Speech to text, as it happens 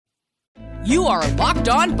You are Locked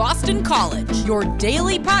On Boston College, your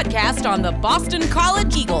daily podcast on the Boston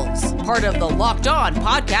College Eagles, part of the Locked On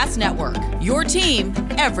Podcast Network, your team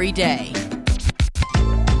every day.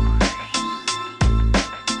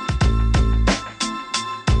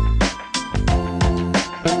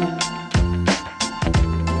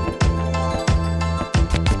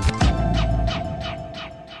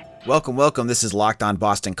 Welcome. This is Locked On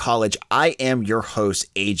Boston College. I am your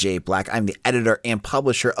host, AJ Black. I'm the editor and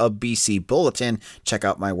publisher of BC Bulletin. Check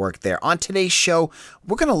out my work there. On today's show,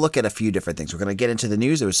 we're going to look at a few different things. We're going to get into the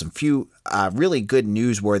news. There was some few really good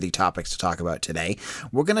newsworthy topics to talk about today.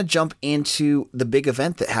 We're going to jump into the big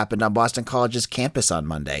event that happened on Boston College's campus on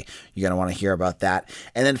Monday. You're going to want to hear about that.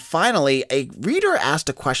 And then finally, a reader asked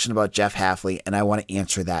a question about Jeff Hafley, and I want to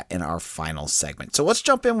answer that in our final segment. So let's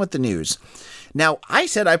jump in with the news. Now, I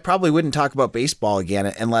said I probably wouldn't talk about baseball again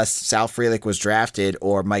unless Sal Frelick was drafted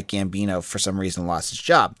or Mike Gambino for some reason lost his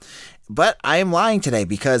job. But I am lying today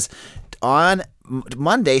because on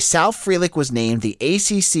Monday, Sal Frelick was named the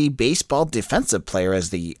ACC Baseball Defensive Player of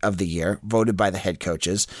the Year, voted by the head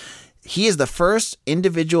coaches. He is the first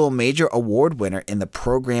individual major award winner in the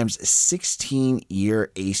program's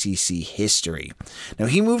 16-year ACC history. Now,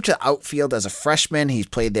 he moved to outfield as a freshman. He's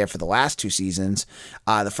played there for the last two seasons.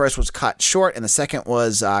 The first was cut short, and the second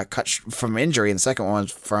was cut from injury, and the second one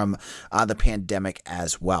was from the pandemic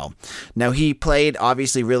as well. Now, he played,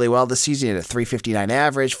 obviously, really well this season. He had a .359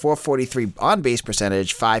 average, .443 on-base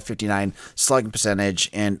percentage, .559 slugging percentage,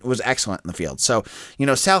 and was excellent in the field. So,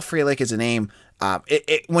 Sal Frelick is a name.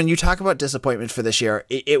 When you talk about disappointment for this year,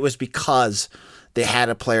 it was because they had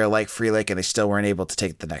a player like Frelick and they still weren't able to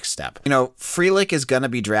take the next step. Frelick is going to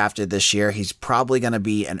be drafted this year. He's probably going to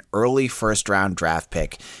be an early first-round draft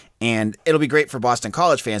pick, and it'll be great for Boston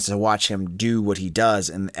College fans to watch him do what he does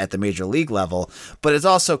at the major league level, but it's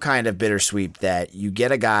also kind of bittersweet that you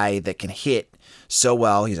get a guy that can hit so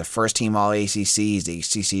well. He's a first-team All-ACC. He's the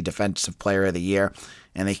ACC Defensive Player of the Year,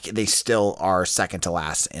 and they still are second to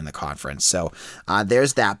last in the conference. So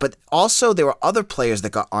there's that. But also there were other players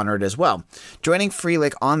that got honored as well. Joining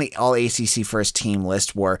Frelick on the All-ACC first team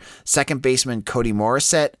list were second baseman Cody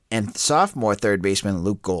Morissette and sophomore third baseman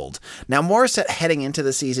Luke Gold. Now, Morissette, heading into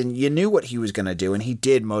the season, you knew what he was going to do, and he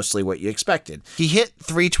did mostly what you expected. He hit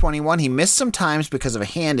 .321. He missed some times because of a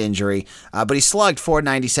hand injury, but he slugged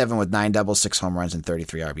 .497 with 9 doubles, 6 home runs, and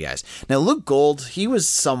 33 RBIs. Now, Luke Gold, he was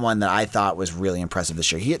someone that I thought was really impressive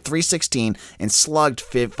this year. He hit .316 and slugged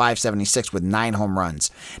 .576 with 9 home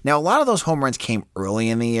runs. Now, a lot of those home runs came early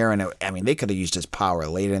in the year, and they could have used his power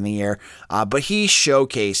later in the year, but he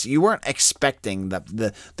showcased, you weren't expecting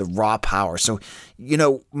the raw power. So,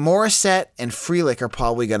 Morissette and Frelick are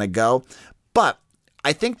probably going to go, but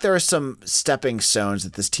I think there are some stepping stones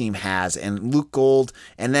that this team has, and Luke Gold,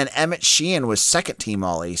 and then Emmett Sheehan was second team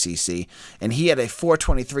All-ACC, and he had a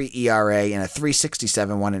 .423 ERA and a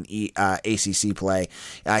 .367 won an ACC play.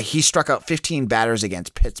 He struck out 15 batters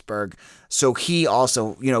against Pittsburgh, so he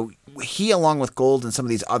also, he along with Gold and some of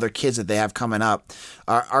these other kids that they have coming up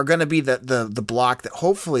are going to be the block that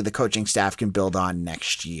hopefully the coaching staff can build on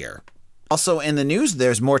next year. Also in the news,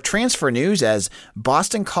 there's more transfer news as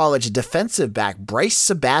Boston College defensive back Bryce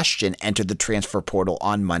Sebastian entered the transfer portal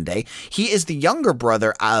on Monday. He is the younger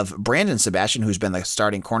brother of Brandon Sebastian, who's been the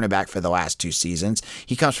starting cornerback for the last 2 seasons.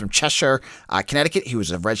 He comes from Cheshire, Connecticut. He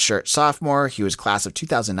was a redshirt sophomore. He was class of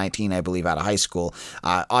 2019, I believe, out of high school.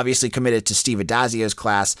 Obviously committed to Steve Addazio's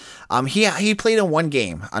class. He played in 1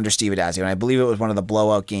 game under Steve Addazio, and I believe it was one of the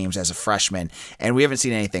blowout games as a freshman, and we haven't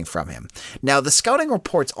seen anything from him. Now, the scouting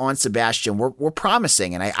reports on Sebastian were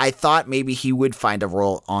promising, and I thought maybe he would find a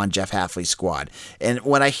role on Jeff Hafley's squad. And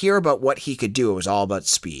when I hear about what he could do, it was all about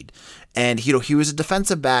speed. And he was a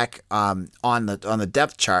defensive back on the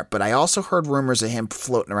depth chart, but I also heard rumors of him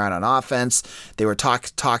floating around on offense. There were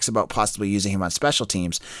talks about possibly using him on special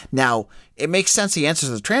teams. Now, it makes sense he enters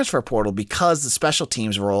the transfer portal because the special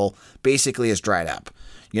teams role basically is dried up.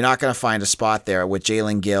 You're not going to find a spot there with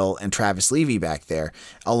Jalen Gill and Travis Levy back there,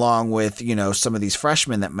 along with some of these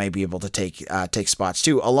freshmen that might be able to take spots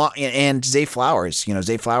too. And Zay Flowers.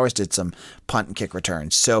 Zay Flowers did some punt and kick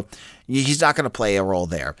returns, so he's not going to play a role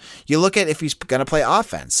there. You look at if he's going to play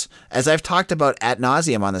offense, as I've talked about ad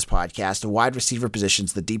nauseum on this podcast. The wide receiver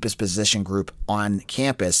position's the deepest position group on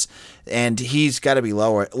campus, and he's got to be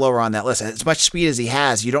lower on that list. As much speed as he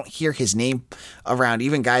has, you don't hear his name around.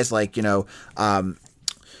 Even guys like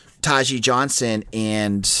Taji Johnson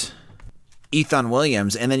and Ethan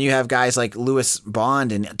Williams, and then you have guys like Lewis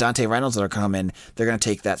Bond and Dante Reynolds that are coming. They're going to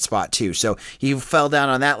take that spot too. So he fell down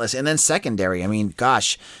on that list. And then secondary,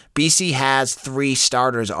 BC has 3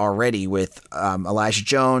 starters already with Elijah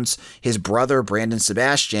Jones, his brother Brandon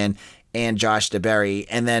Sebastian, and Josh DeBerry.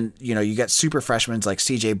 And then, you got super freshmen like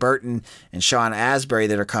CJ Burton and Sean Asbury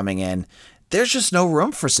that are coming in. There's just no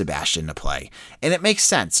room for Sebastian to play. And it makes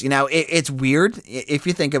sense. It's weird if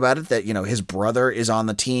you think about it that, his brother is on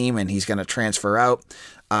the team and he's going to transfer out.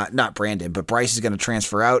 Not Brandon, but Bryce is going to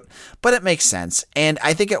transfer out. But it makes sense. And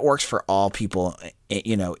I think it works for all people,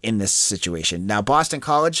 in this situation. Now, Boston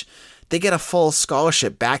College, they get a full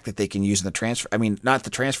scholarship back that they can use in the transfer. I mean, not the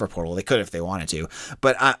transfer portal. They could if they wanted to.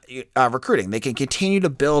 But recruiting, they can continue to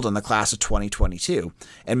build on the class of 2022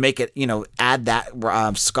 and make it, add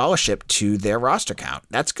that scholarship to their roster count.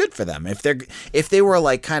 That's good for them. If they were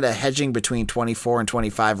like kind of hedging between 24 and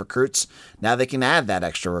 25 recruits, now they can add that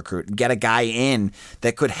extra recruit and get a guy in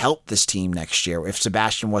that could help this team next year if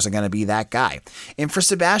Sebastian wasn't going to be that guy. And for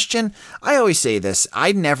Sebastian, I always say this,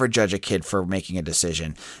 I never judge a kid for making a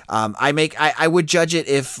decision. I would judge it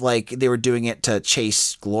if like they were doing it to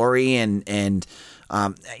chase glory and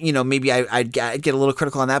maybe I'd get a little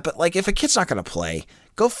critical on that. But like if a kid's not going to play,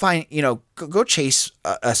 go find, go chase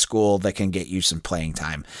a school that can get you some playing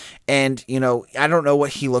time. And, I don't know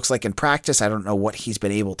what he looks like in practice. I don't know what he's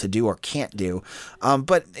been able to do or can't do.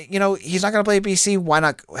 But, he's not going to play at BC. Why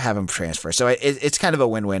not have him transfer? So it's kind of a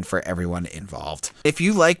win-win for everyone involved. If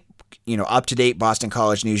you like up-to-date Boston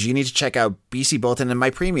College news, you need to check out BC Bulletin and my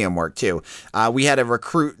premium work too. We had a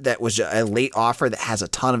recruit that was a late offer that has a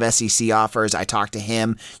ton of SEC offers. I talked to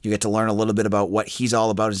him. You get to learn a little bit about what he's all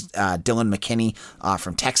about. Is Dylan McKinney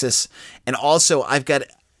from Texas. And also I've got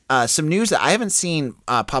some news that I haven't seen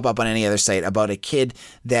pop up on any other site about a kid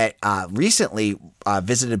that recently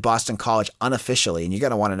visited Boston College unofficially, and you're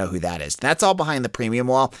going to want to know who that is. That's all behind the premium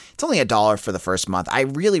wall. It's only $1 for the first month. I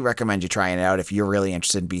really recommend you trying it out if you're really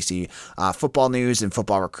interested in BC football news and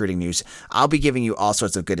football recruiting news. I'll be giving you all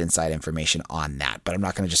sorts of good inside information on that, but I'm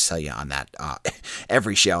not going to just tell you on that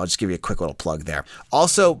every show. I'll just give you a quick little plug there.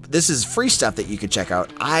 Also, this is free stuff that you can check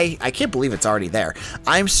out. I can't believe it's already there.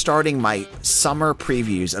 I'm starting my summer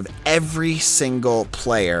previews of every single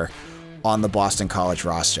player on the Boston College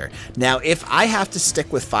roster. Now, if I have to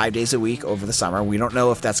stick with 5 days a week over the summer, we don't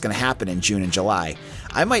know if that's going to happen in June and July,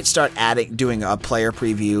 I might start doing a player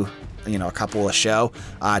preview, a couple a show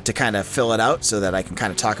to kind of fill it out so that I can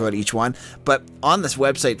kind of talk about each one. But on this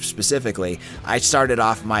website specifically, I started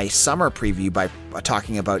off my summer preview by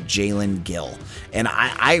talking about Jalen Gill. And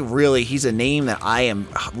he's a name that I am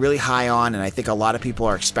really high on, and I think a lot of people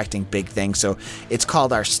are expecting big things. So it's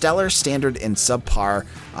called our Stellar, Standard, and Subpar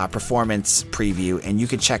Performance Preview, and you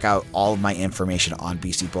can check out all of my information on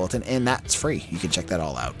BC Bulletin, and that's free. You can check that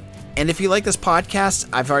all out. And if you like this podcast,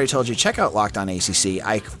 I've already told you, check out Locked On ACC.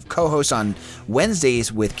 I co-host on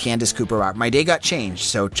Wednesdays with Candace Cooper. My day got changed,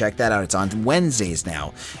 so check that out. It's on Wednesdays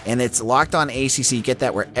now. And it's Locked On ACC. Get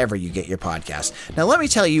that wherever you get your podcast. Now, let me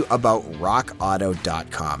tell you about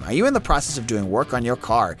RockAuto.com. Are you in the process of doing work on your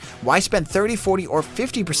car? Why spend 30, 40, or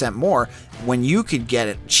 50% more when you could get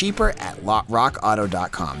it cheaper at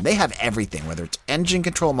RockAuto.com? They have everything, whether it's engine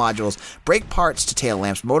control modules, brake parts to tail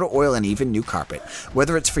lamps, motor oil, and even new carpet.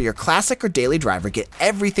 Whether it's for your classic or daily driver, get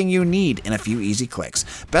everything you need in a few easy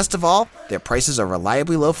clicks. Best of all, their prices are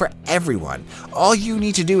reliably low for everyone. All you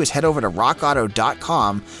need to do is head over to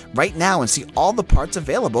rockauto.com right now and see all the parts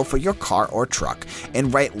available for your car or truck,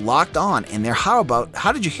 and write Locked On in their how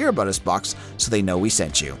did you hear about us box so they know we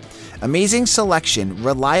sent you. Amazing selection,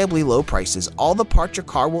 reliably low prices, all the parts your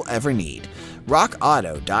car will ever need.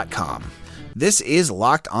 rockauto.com. This is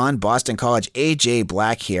Locked On Boston College. AJ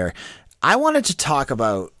Black here. I wanted to talk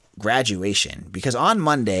about graduation because on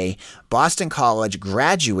Monday, Boston College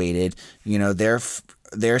graduated,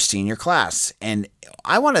 their senior class. And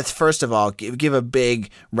I want to first of all give a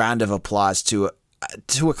big round of applause to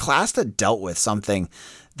a class that dealt with something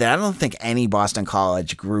that I don't think any Boston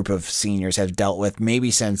College group of seniors have dealt with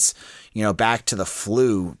maybe since, back to the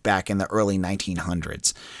flu back in the early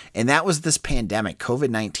 1900s. And that was this pandemic,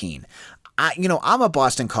 COVID-19. I'm a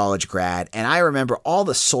Boston College grad, and I remember all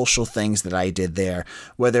the social things that I did there,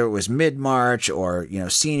 whether it was mid-March or,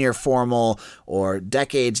 senior formal or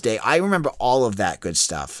Decades Day. I remember all of that good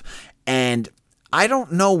stuff. And I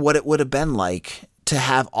don't know what it would have been like to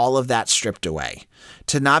have all of that stripped away,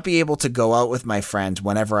 to not be able to go out with my friends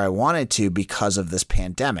whenever I wanted to because of this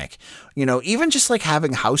pandemic. Even just like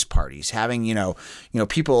having house parties, having,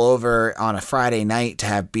 people over on a Friday night to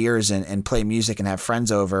have beers and play music and have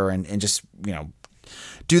friends over and just,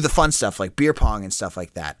 do the fun stuff like beer pong and stuff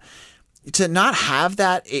like that. To not have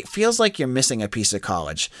that, it feels like you're missing a piece of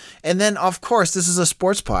college. And then, of course, this is a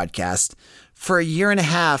sports podcast. For a year and a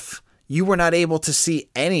half, you were not able to see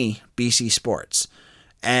any BC sports.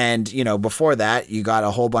 And, before that, you got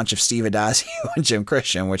a whole bunch of Steve Addazio and Jim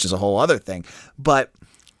Christian, which is a whole other thing. But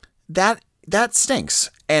that stinks.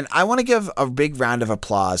 And I want to give a big round of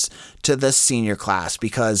applause to this senior class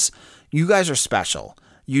because you guys are special.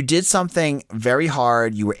 You did something very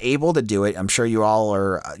hard. You were able to do it. I'm sure you all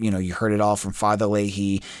are, you heard it all from Father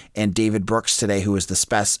Leahy and David Brooks today, who was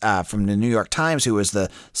the from the New York Times, who was the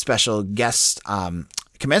special guest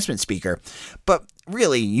commencement speaker. But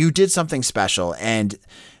really, you did something special, and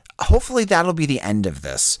hopefully that'll be the end of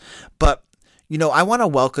this. But I want to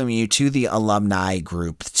welcome you to the alumni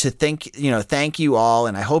group to thank you all.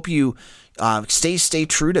 And I hope you stay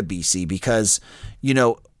true to BC because,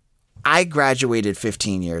 I graduated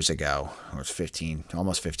 15 years ago, or it's 15,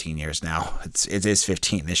 almost 15 years now. It is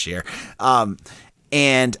 15 this year.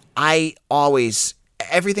 And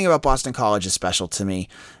everything about Boston College is special to me.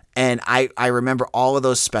 And I remember all of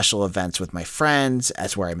those special events with my friends.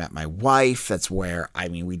 That's where I met my wife. That's where,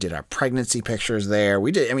 we did our pregnancy pictures there.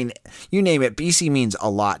 You name it. BC means a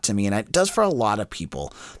lot to me. And it does for a lot of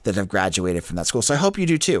people that have graduated from that school. So I hope you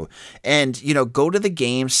do too. And, go to the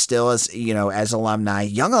games still as alumni.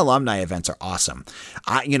 Young alumni events are awesome.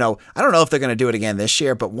 I don't know if they're going to do it again this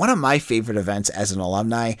year, but one of my favorite events as an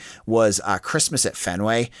alumni was Christmas at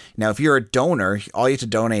Fenway. Now, if you're a donor, all you have to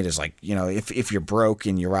donate is if you're broke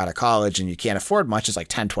and you're out of college and you can't afford much, it's like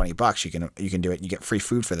 $10-$20. You can do it and you get free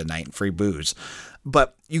food for the night and free booze.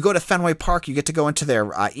 But you go to Fenway Park, you get to go into their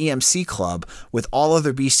EMC club with all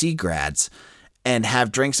other BC grads and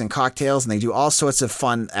have drinks and cocktails, and they do all sorts of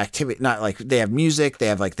fun activity. Not like they have music, they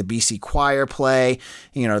have like the BC choir play,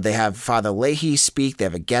 they have Father Leahy speak, they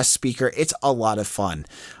have a guest speaker. It's a lot of fun.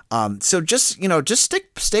 So just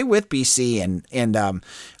stay with BC and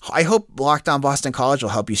I hope Locked On Boston College will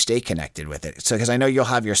help you stay connected with it. So, because I know you'll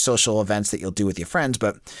have your social events that you'll do with your friends,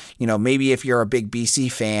 but maybe if you're a big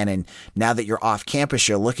BC fan and now that you're off campus,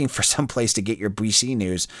 you're looking for some place to get your BC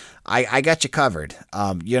news. I got you covered.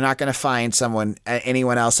 You're not going to find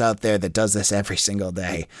anyone else out there that does this every single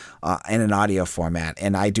day in an audio format.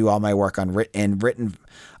 And I do all my work on written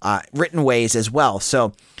ways as well.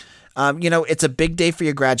 So, it's a big day for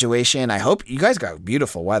your graduation. I hope you guys got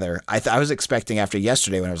beautiful weather. I was expecting after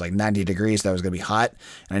yesterday when it was like 90 degrees that it was going to be hot.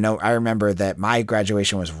 And I remember that my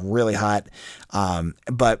graduation was really hot.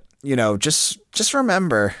 But just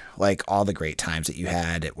remember like all the great times that you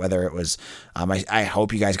had, whether it was, I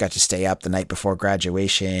hope you guys got to stay up the night before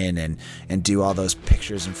graduation and do all those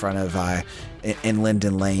pictures in front of, in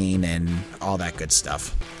Linden Lane and all that good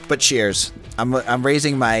stuff. But cheers. I'm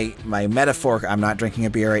raising my metaphor. I'm not drinking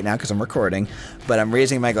a beer right now because I'm recording, but I'm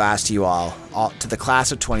raising my glass to you all to the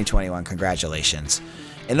class of 2021. Congratulations.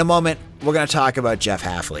 In a moment, we're going to talk about Jeff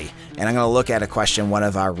Hafley, and I'm going to look at a question one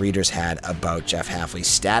of our readers had about Jeff Hafley's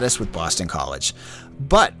status with Boston College.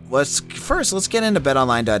 But let's get into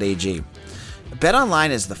betonline.ag.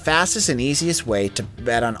 BetOnline is the fastest and easiest way to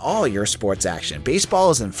bet on all your sports action. Baseball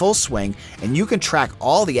is in full swing, and you can track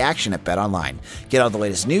all the action at BetOnline. Get all the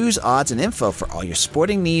latest news, odds, and info for all your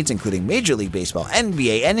sporting needs, including Major League Baseball,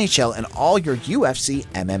 NBA, NHL, and all your UFC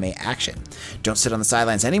MMA action. Don't sit on the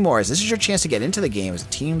sidelines anymore, as this is your chance to get into the game as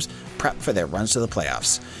teams prep for their runs to the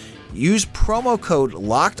playoffs. Use promo code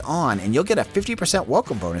LOCKEDON, and you'll get a 50%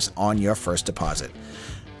 welcome bonus on your first deposit.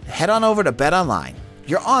 Head on over to BetOnline,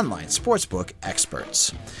 your online sportsbook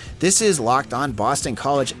experts. This is Locked On Boston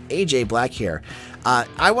College. AJ Black here.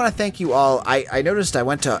 I want to thank you all. I noticed I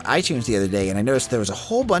went to iTunes the other day and I noticed there was a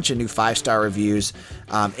whole bunch of new 5-star reviews.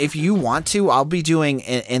 If you want to, I'll be doing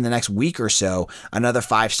in the next week or so another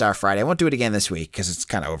 5-star Friday. I won't do it again this week because it's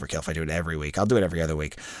kind of overkill if I do it every week. I'll do it every other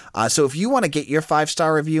week. So if you want to get your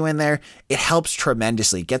 5-star review in there, it helps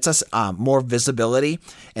tremendously. It gets us more visibility,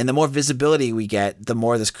 and the more visibility we get, the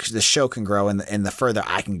more this show can grow and the further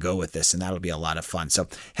I can go with this, and that'll be a lot of fun. So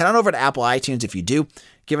head on over to Apple iTunes if you do.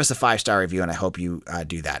 Give us a 5-star review, and I hope you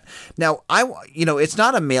do that. Now, it's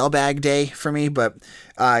not a mailbag day for me, but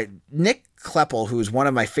Nick Kleppel, who's one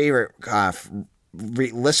of my favorite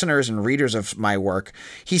listeners and readers of my work,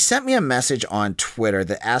 he sent me a message on Twitter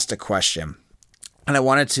that asked a question, and I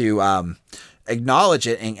wanted to acknowledge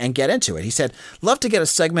it and get into it. He said, love to get a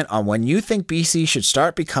segment on when you think BC should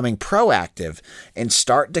start becoming proactive and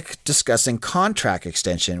start discussing contract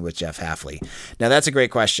extension with Jeff Hafley. Now, that's a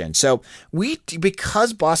great question. So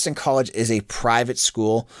because Boston College is a private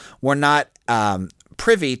school, we're not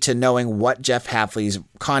privy to knowing what Jeff Hafley's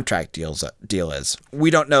contract deal is. We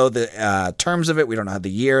don't know the terms of it. We don't know the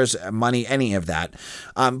years, money, any of that.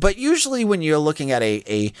 But usually when you're looking at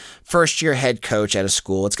a first-year head coach at a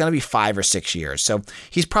school, it's going to be 5 or 6 years. So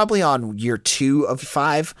he's probably on year 2 of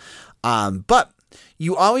 5. But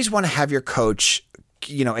you always want to have your coach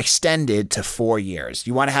extended to 4 years.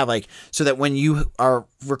 You want to have so that when you are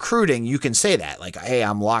recruiting, you can say that hey,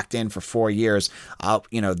 I'm locked in for 4 years.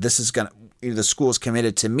 This is going to, the school's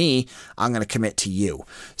committed to me. I'm going to commit to you.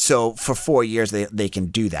 So for 4 years, they can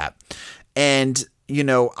do that. And,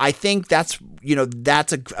 I think that's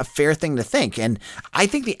a fair thing to think. And I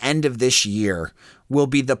think the end of this year will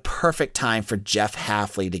be the perfect time for Jeff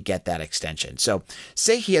Hafley to get that extension. So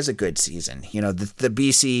say he has a good season, the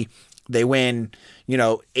BC, they win,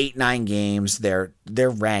 8-9 games. They're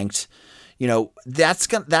ranked, that's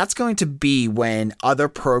going to be when other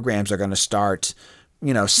programs are going to start,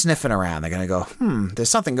 sniffing around. They're going to go, there's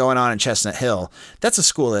something going on in Chestnut Hill. That's a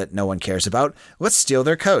school that no one cares about. Let's steal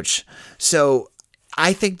their coach. So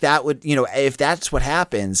I think that would, if that's what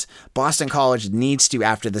happens, Boston College needs to,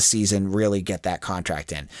 after the season, really get that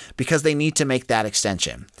contract in because they need to make that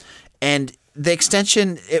extension. And the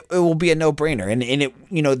extension, it will be a no-brainer. And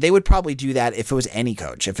it, they would probably do that if it was any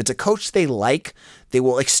coach. If it's a coach they like, they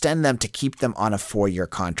will extend them to keep them on a 4-year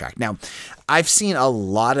contract. Now, I've seen a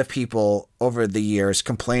lot of people over the years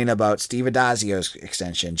complain about Steve Addazio's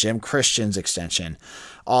extension, Jim Christian's extension,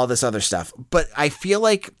 all this other stuff. But I feel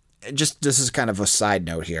like, this is kind of a side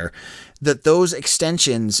note here, that those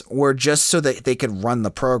extensions were just so that they could run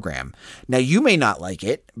the program. Now, you may not like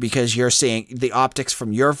it because you're seeing the optics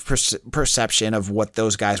from your perception of what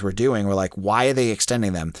those guys were doing were why are they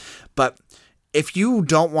extending them? But if you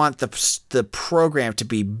don't want the program to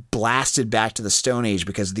be blasted back to the Stone Age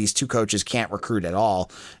because these two coaches can't recruit at all,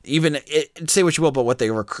 say what you will about what they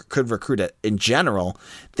could recruit in general,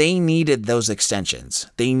 they needed those extensions.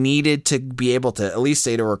 They needed to be able to at least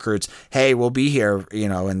say to recruits, hey, we'll be here,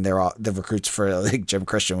 and the recruits for Jim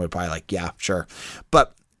Christian would probably yeah, sure.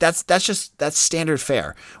 But that's standard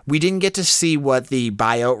fare. We didn't get to see what the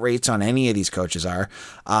buyout rates on any of these coaches are.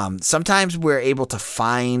 Sometimes we're able to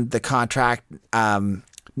find the contract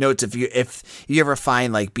notes. If you ever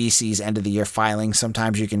find BC's end of the year filing,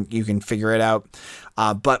 sometimes you can figure it out.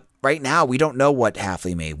 But right now we don't know what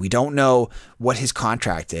Hafley made. We don't know what his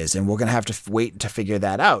contract is, and we're going to have to wait to figure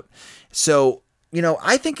that out. So,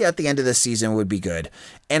 I think at the end of the season would be good.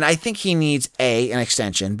 And I think he needs an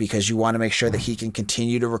extension because you want to make sure that he can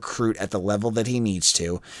continue to recruit at the level that he needs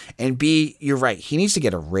to. And B, you're right. He needs to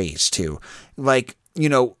get a raise too. I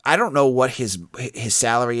don't know what his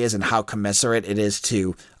salary is and how commensurate it is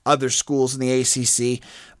to other schools in the ACC,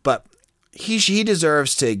 but he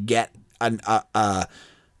deserves to get a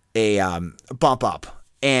bump up.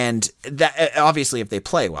 And that obviously if they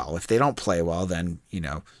play well. If they don't play well, then,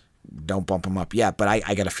 don't bump him up yet, but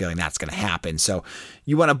I got a feeling that's going to happen. So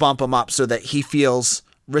you want to bump him up so that he feels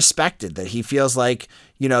respected, that he feels like,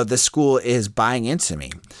 the school is buying into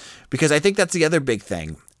me. Because I think that's the other big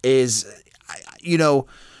thing is,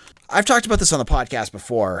 I've talked about this on the podcast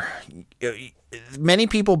before. Many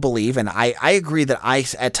people believe, and I agree that I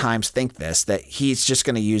at times think this, that he's just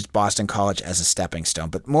going to use Boston College as a stepping stone.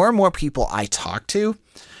 But more and more people I talk to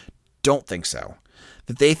don't think so.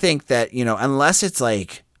 That they think that, unless it's a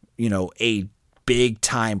big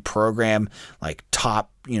time program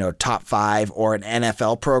top 5 or an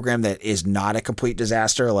NFL program that is not a complete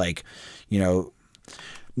disaster,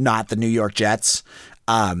 not the New York Jets,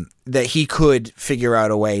 that he could figure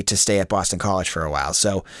out a way to stay at Boston College for a while.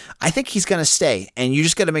 So I think he's going to stay, and you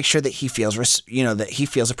just got to make sure that he feels, that he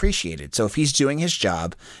feels appreciated. So if he's doing his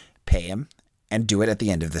job, pay him and do it at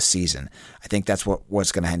the end of the season. I think that's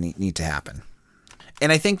what's going to need to happen.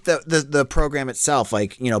 And I think the program itself,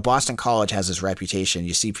 Boston College has this reputation.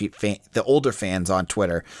 You see the older fans on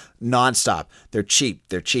Twitter nonstop. They're cheap.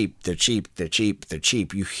 They're cheap. They're cheap. They're cheap. They're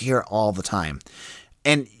cheap. You hear all the time.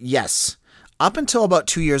 And yes, up until about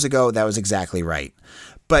 2 years ago, that was exactly right.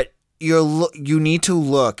 But you need to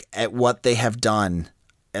look at what they have done,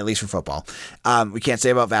 at least for football. We can't say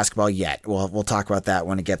about basketball yet. We'll talk about that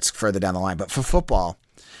when it gets further down the line. But for football,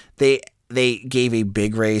 they gave a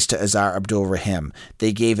big raise to Azar Abdul-Rahim.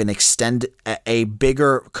 They gave a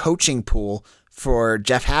bigger coaching pool for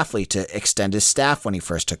Jeff Hafley to extend his staff when he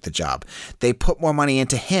first took the job. They put more money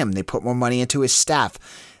into him. They put more money into his staff.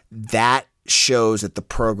 That shows that the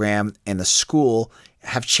program and the school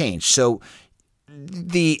have changed. So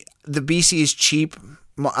the BC's cheap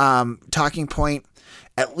talking point,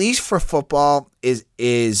 at least for football,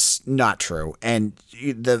 is not true. And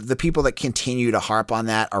the people that continue to harp on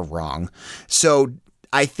that are wrong. So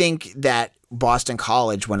I think that Boston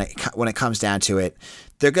College, when it comes down to it,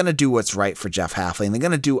 they're going to do what's right for Jeff Hafley. And they're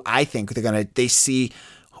going to do, I think they see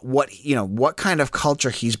what kind of culture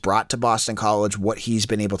he's brought to Boston College, what he's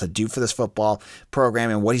been able to do for this football program,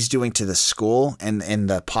 and what he's doing to the school and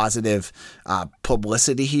the positive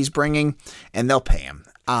publicity he's bringing, and they'll pay him.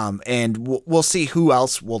 And we'll see who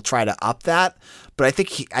else will try to up that. But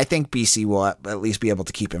I think BC will at least be able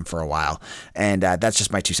to keep him for a while. And that's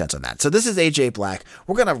just my 2 cents on that. So this is AJ Black.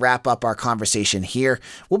 We're going to wrap up our conversation here.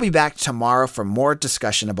 We'll be back tomorrow for more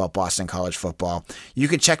discussion about Boston College football. You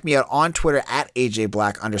can check me out on Twitter at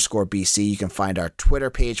AJBlack_BC. You can find our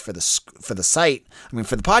Twitter page for the podcast,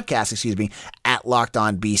 at Locked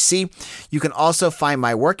On BC. You can also find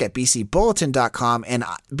my work at bcbulletin.com, and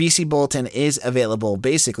BC Bulletin is available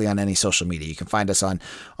basically on any social media. You can find us on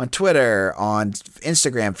Twitter, on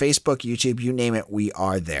Instagram, Facebook, YouTube, you name it, we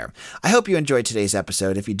are there. I hope you enjoyed today's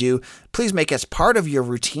episode. If you do, please make us part of your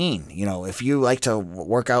routine. If you like to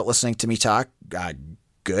work out listening to me talk,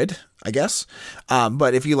 good, I guess.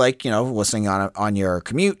 But if you like, listening on your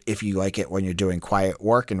commute, if you like it when you're doing quiet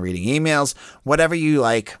work and reading emails, whatever you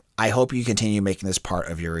like, I hope you continue making this part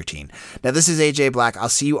of your routine. Now, this is AJ Black. I'll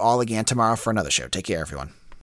see you all again tomorrow for another show. Take care, everyone.